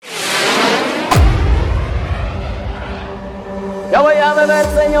Ya voy a beber,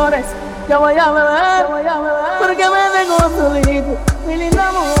 señores, ya voy a beber, porque me dejó solito, mi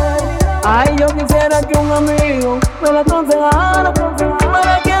linda mujer. Ay, yo quisiera que un amigo me la aconsejara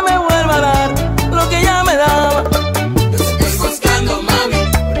para que me vuelva a dar lo que ella me daba. Yo te estoy buscando, mami,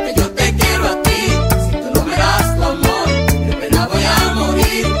 porque yo te quiero a ti. Si tú no me das tu amor, de pena voy a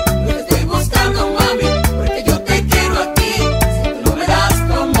morir. Yo te estoy buscando, mami, porque yo te quiero a ti. Si tú no me das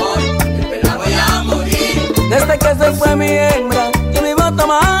tu amor, de pena voy a morir. Desde que se fue mi hembra, yo vivo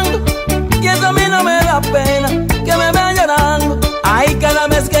tomando, y eso a mí no me da pena que me vea llorando. Ay, cada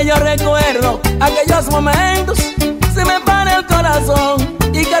vez que yo recuerdo aquellos momentos, se me para el corazón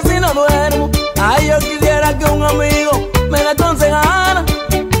y casi no duermo. Ay, yo quisiera que un amigo me la aconsejara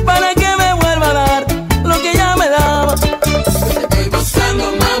para que me vuelva a dar lo que ella me daba. Yo te estoy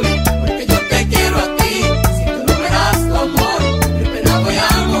buscando, mami, porque yo te quiero a ti. Si tú no me das tu amor, de pena voy a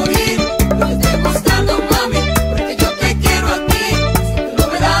morir. Yo te estoy buscando, mami, porque yo te quiero a ti. Si tú no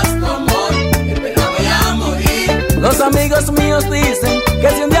me das tu amor, de pena voy a morir. Los amigos míos dicen que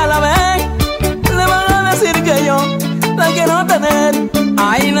si un día la ven, le van a decir que yo la quiero tener.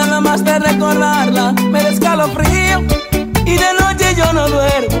 Ay, nada más de recordarla me da escalofrío, y de noche yo no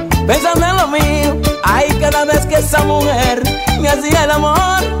duermo pensando en lo mío. Ay, cada vez que esa mujer me hacía el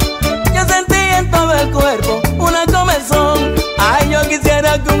amor, yo sentía en todo el cuerpo una comezón. Ay, yo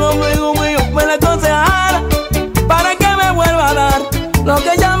quisiera que un amigo mío me la aconsejara para que me vuelva a dar lo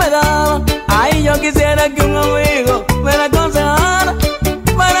que ella me daba. Ay, yo quisiera que un amigo me la aconsejara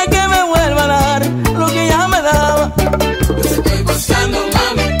para que me vuelva a dar lo que ella me daba. Yo te estoy buscando,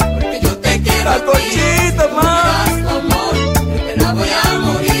 mami, porque yo te quiero a ti. Conchita, Si tú no me das tu amor, de pena voy a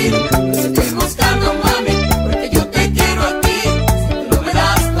morir. Yo te estoy buscando, mami, porque yo te quiero a ti. Si tú no me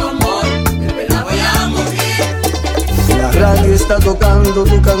das tu amor, de pena voy a morir. La radio está tocando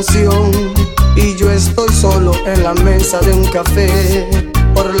tu canción y yo estoy solo en la mesa de un café.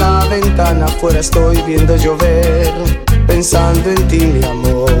 Por la ventana afuera estoy viendo llover, pensando en ti, mi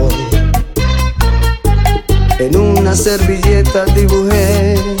amor. En una servilleta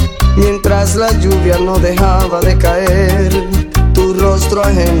dibujé, mientras la lluvia no dejaba de caer, tu rostro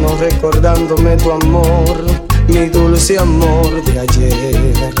ajeno recordándome tu amor, mi dulce amor de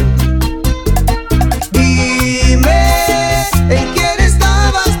ayer. Dime, ¿en quién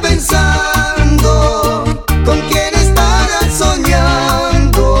estabas pensando? ¿Con quién estarás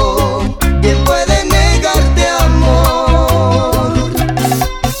soñando? ¿Quién puede negarte amor?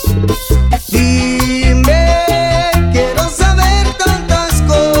 Dime, quiero saber tantas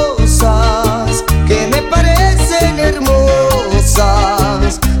cosas que me parecen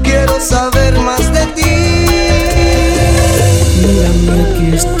hermosas. Quiero saber más de ti. Mírame, aquí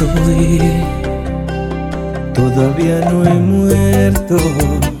estoy, todavía no he muerto.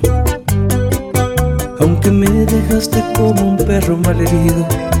 Aunque me dejaste como un perro malherido,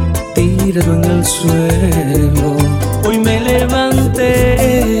 tirado en el suelo. Hoy me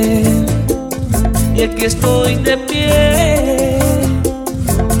levanté y aquí estoy de pie,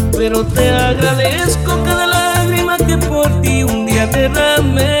 pero te agradezco cada lágrima que por ti un día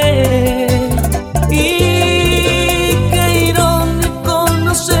derramé. Y qué irónico,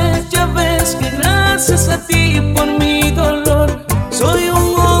 no sé, ya ves que gracias a ti por mi dolor soy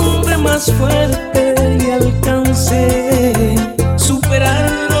un hombre más fuerte y alcancé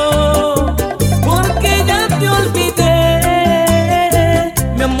superarlo, porque ya te olvidé.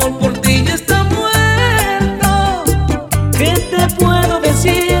 Mi amor por ti ya está muerto. ¿Qué te puedo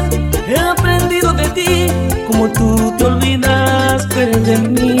decir? He aprendido de ti como tú te olvidaste de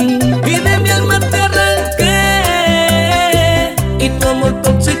mí. Y de mi alma te arranqué y tu amor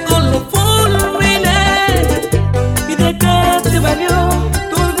tóxico lo fulminé. ¿Y de qué te valió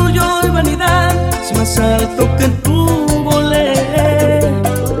tu orgullo y vanidad si más alto que tú volé?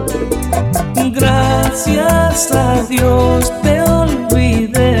 Gracias a Dios te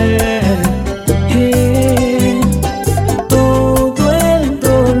olvidé. Todo el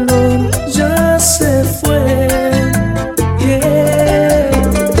dolor ya se fue.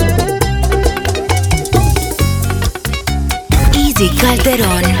 Easy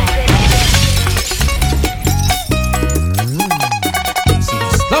Calderon.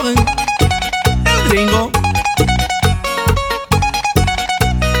 El gringo.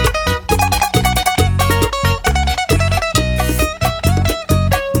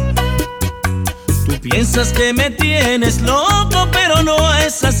 Tú piensas que me tienes loco, pero no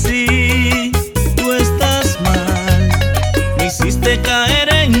es así. Tú estás mal. Me hiciste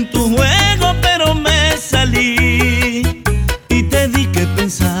caer en tu juego, pero me salí. Y te di que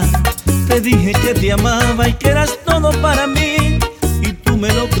pensar. Te dije que te amaba y que eras todo para mí. Y tú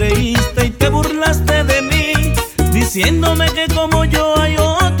me lo creíste y te burlaste de mí, diciéndome que como yo hay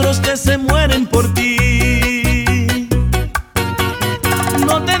otros que se mueren por ti.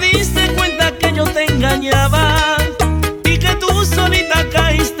 No te diste cuenta que yo te engañaba y que tú solita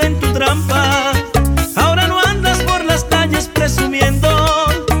caíste en tu trampa. Ahora no andas por las calles presumiendo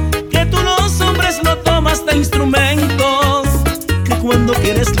que tú los hombres no tomas de instrumento, que cuando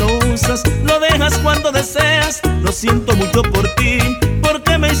quieres lo usas, lo dejas cuando deseas. Lo siento mucho por ti,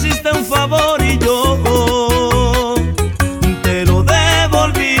 porque me hiciste un favor y yo te lo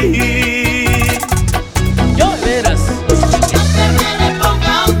devolví. Yo de veras. Que me le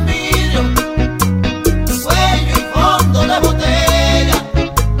ponga un vidrio, cuello y fondo de botella,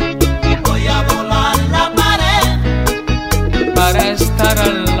 voy a volar la pared para estar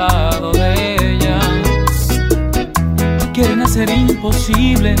al lado de ella. Quieren hacer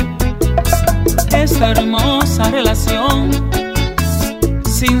imposible esta hermosa relación,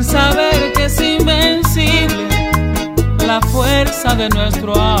 sin saber que es invencible la fuerza de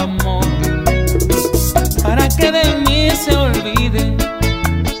nuestro amor. Para que de mí se olvide,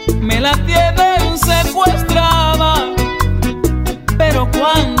 me la tienen secuestrada, pero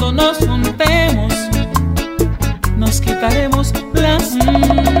cuando nos juntemos nos quitaremos las y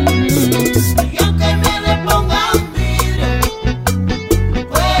aunque me le ponga un vidrio,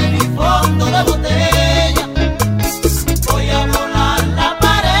 cuello y fondo de botella, voy a volar la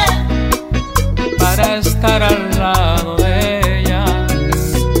pared para estar al lado de ella.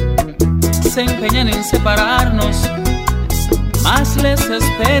 Se empeñan en separarnos, más les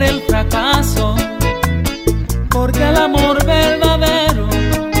espera el fracaso, porque al amor verdadero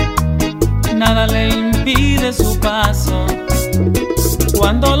nada le impide su paso.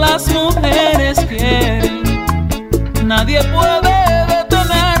 Cuando las mujeres quieren, nadie puede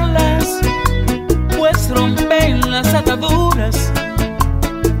detenerlas, pues rompen las ataduras,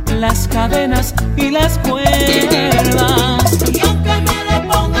 las cadenas y las cuerdas. y aunque me le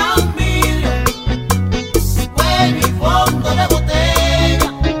ponga un vidrio, cuello y fondo de botella,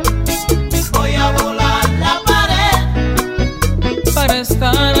 voy a volar la pared para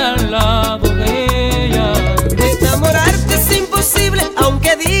estar al lado de ella. Enamorarte es imposible,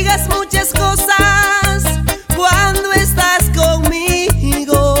 aunque digas muchas cosas. Cuando estás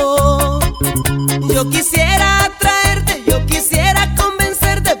conmigo, yo quisiera atraerte, yo quisiera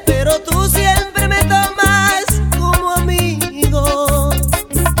convencerte, pero tú siempre me tomas como amigo.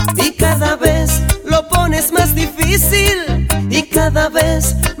 Y cada vez lo pones más difícil, y cada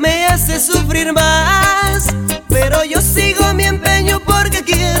vez me haces sufrir más. Pero yo sigo mi empeño porque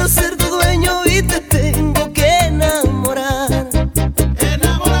quiero ser tu dueño y te tengo que enamorar.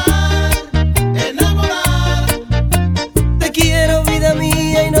 enamorar, enamorar, Te quiero, vida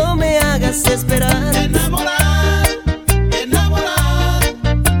mía, y no me hagas esperar. enamorar, enamorar,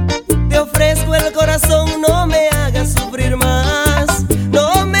 Te ofrezco el corazón, no me hagas sufrir más,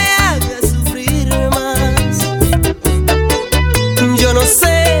 no me hagas sufrir más. Yo no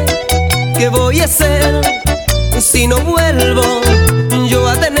sé qué voy a hacer si no vuelvo yo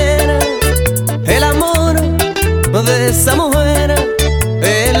a tener el amor de esa mujer,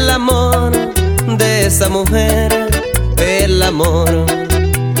 el amor de esa mujer, el amor.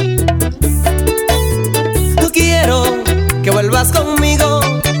 No quiero que vuelvas conmigo,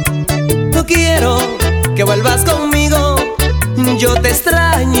 no quiero que vuelvas conmigo. Yo te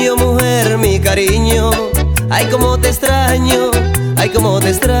extraño, mujer, mi cariño. Ay, cómo te extraño, ay, cómo te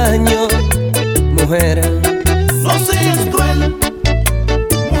extraño, mujer. no seas cruel,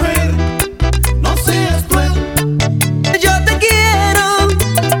 mujer, no seas cruel, Yo te quiero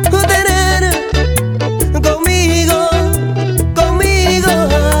tener conmigo, conmigo,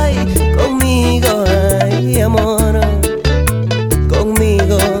 ay, amor,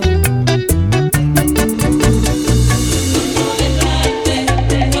 conmigo.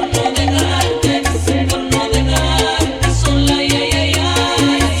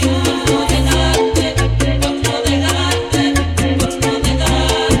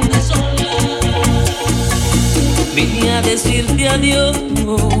 Vine a decirte adiós,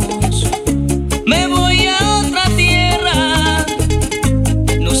 me voy a otra tierra,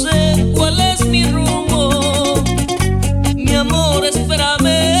 no sé cuál es mi rumbo, mi amor, espérame,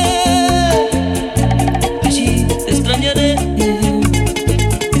 allí te extrañaré,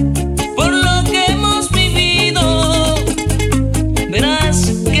 por lo que hemos vivido,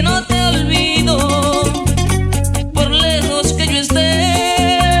 verás que no te olvido, por lejos que yo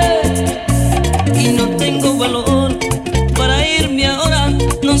esté, y no tengo valor para irme ahora,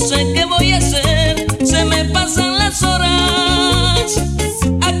 no sé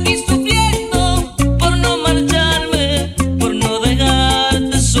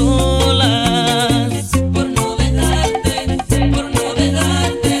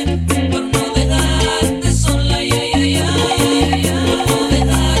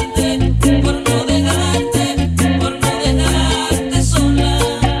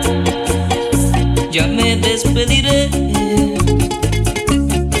despediré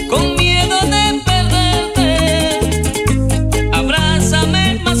con miedo de perderte.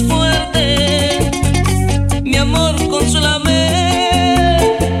 Abrázame más fuerte, mi amor, consúlame.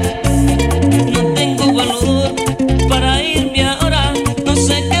 No tengo valor para irme ahora, no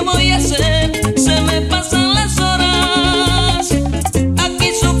sé qué voy a hacer, se me pasan las horas aquí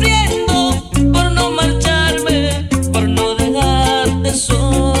sufriendo por no marcharme, por no dejarte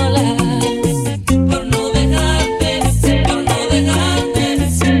sola.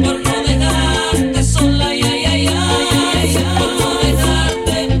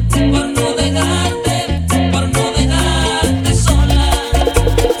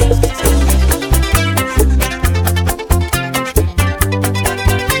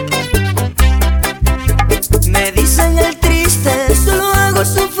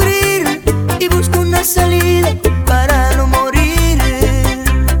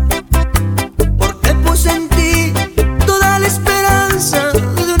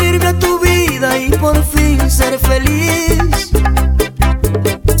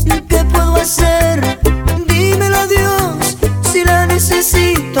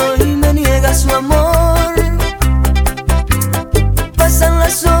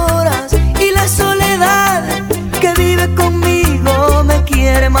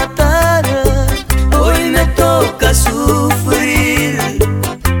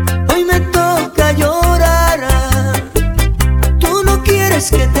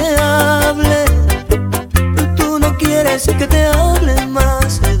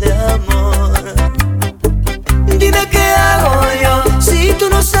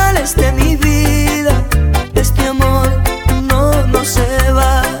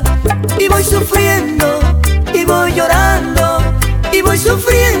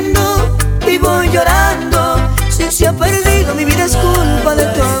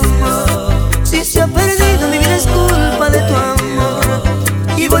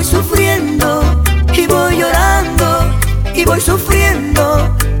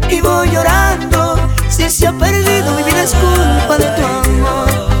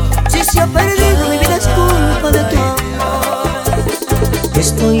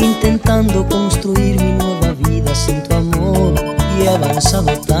 Estoy intentando construir mi nueva vida sin tu amor y he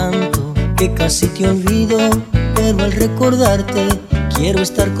avanzado tanto que casi te olvido, pero al recordarte quiero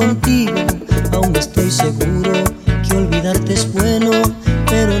estar contigo. Aún estoy seguro que olvidarte es bueno,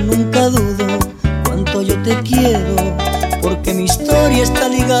 pero nunca dudo cuánto yo te quiero, porque mi historia está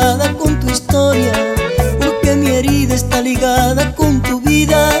ligada con tu historia, porque mi herida está ligada con tu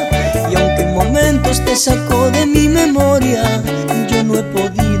vida, y aunque en momentos te sacó de mi memoria, yo no he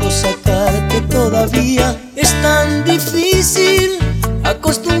podido sacarte todavía. Es tan difícil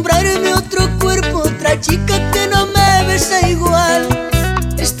acostumbrarme a otro cuerpo, otra chica que no me besa igual.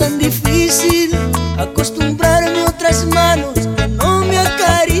 Es tan difícil acostumbrarme a otras manos que no me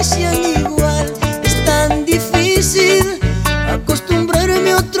acarician igual. Es tan difícil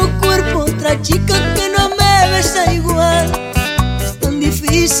acostumbrarme a otro cuerpo, otra chica que no me besa igual. Es tan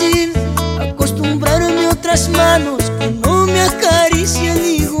difícil acostumbrarme a otras manos que no me acarician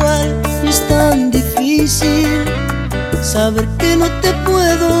igual. Es tan difícil saber que no te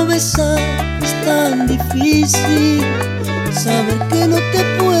puedo besar. Es tan difícil saber que no te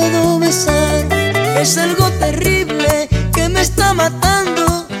puedo besar. Es algo terrible que me está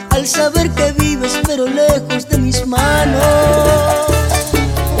matando al saber que vives pero lejos de mis manos.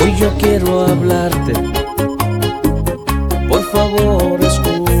 Hoy yo quiero hablarte, por favor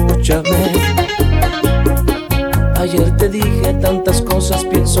escúchame. Ayer te dije tantas cosas,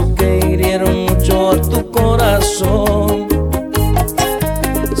 pienso que hirieron mucho a tu corazón.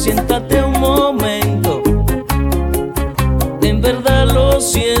 Siéntate un momento, en verdad lo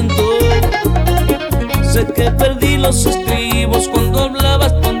siento. Sé que perdí los estribos cuando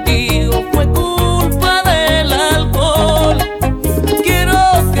hablabas contigo, fue culpa del alcohol. Quiero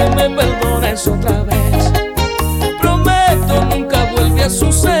que me perdones otra vez, prometo nunca vuelve a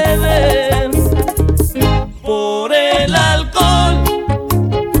suceder. Por el alcohol,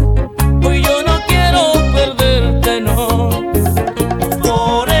 hoy yo no quiero perderte, no.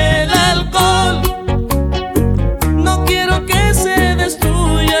 Por el alcohol, no quiero que se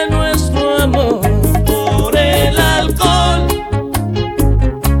destruya nuestro amor. Por el alcohol,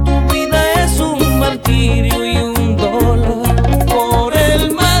 tu vida es un martirio y un dolor. Por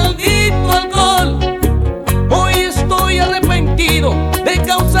el maldito alcohol, hoy estoy arrepentido de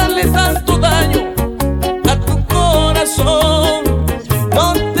causar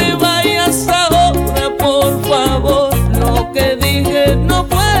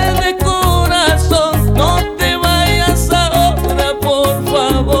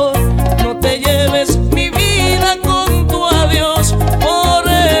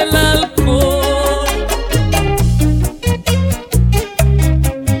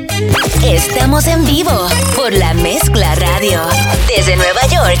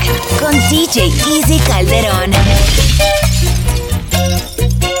York con DJ Easy Calderon.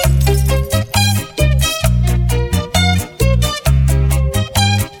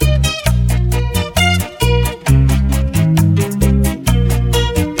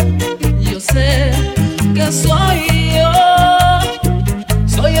 Yo sé que soy yo,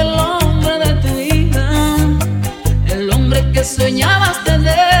 soy el hombre de tu vida, el hombre que soñabas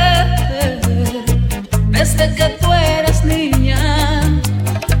tener desde que tú eres niña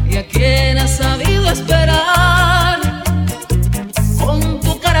y a quien has sabido esperar con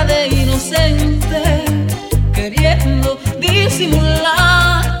tu cara de inocente, queriendo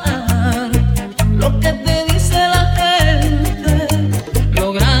disimular lo que te dice la gente,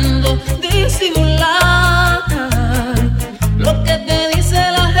 logrando disimular lo que te dice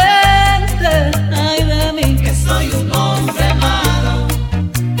la gente. Ay de mí, que soy un hombre malo,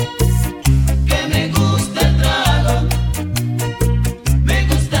 que me gusta el trago, me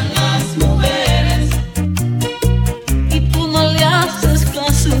gustan las mujeres y tú no le haces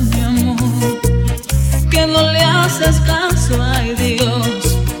caso, mi amor, que no le haces caso. Ay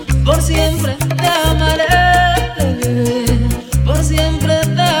Dios, por siempre te amaré, por siempre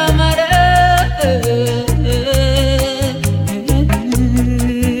te amaré.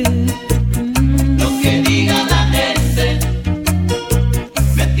 Lo que diga la gente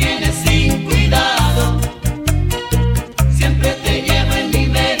me tiene sin cuidado, siempre te llevo en mi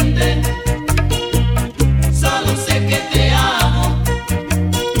mente, solo sé que te amo,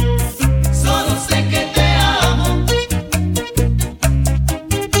 solo sé que te amo.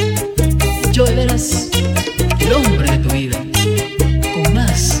 Yo eres el hombre de tu vida, con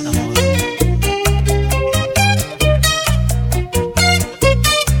más amor.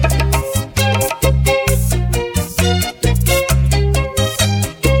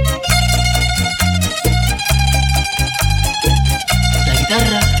 La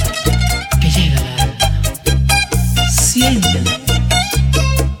guitarra que llega al alma, siéntela.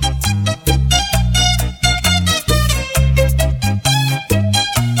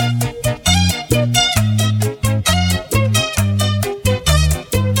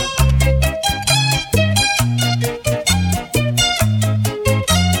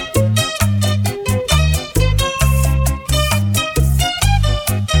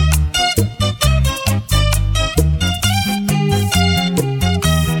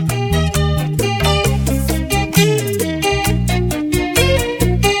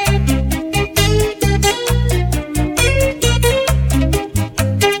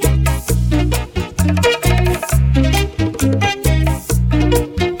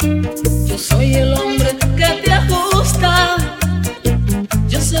 Yo soy el hombre que te ajusta,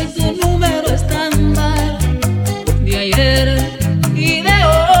 yo soy tu número estándar de ayer y de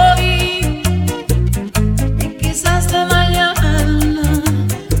hoy y quizás de mañana.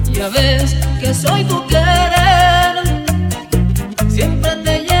 Ya ves que soy tu querer, siempre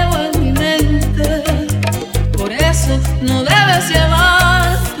te llevo en mi mente, por eso no debes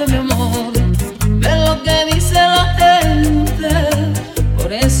llevarte, mi amor, de lo que dice la gente.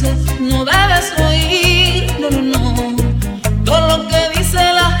 Por eso no debes oír, no, no, no, todo lo que dice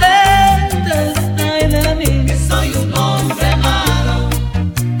la gente. Ay de mí, que soy un hombre malo,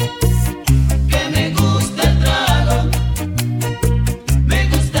 que me gusta el trago, me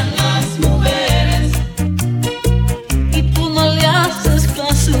gustan las mujeres y tú no le haces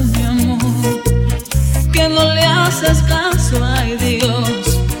caso, mi amor, que no le haces caso. Ay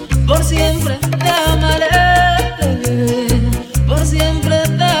Dios, por siempre te amaré, por siempre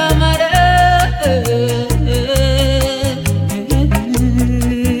te amaré.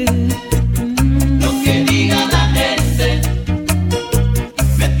 Lo que diga la gente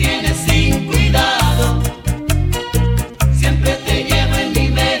me tiene sin cuidado, siempre te llevo en mi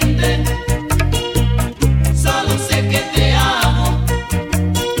mente, solo sé que te amo,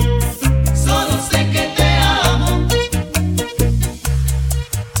 solo sé que te amo.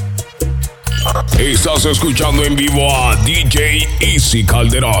 Estás escuchando en vivo a DJ Easy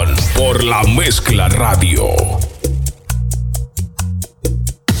Calderon por La Mezcla Radio.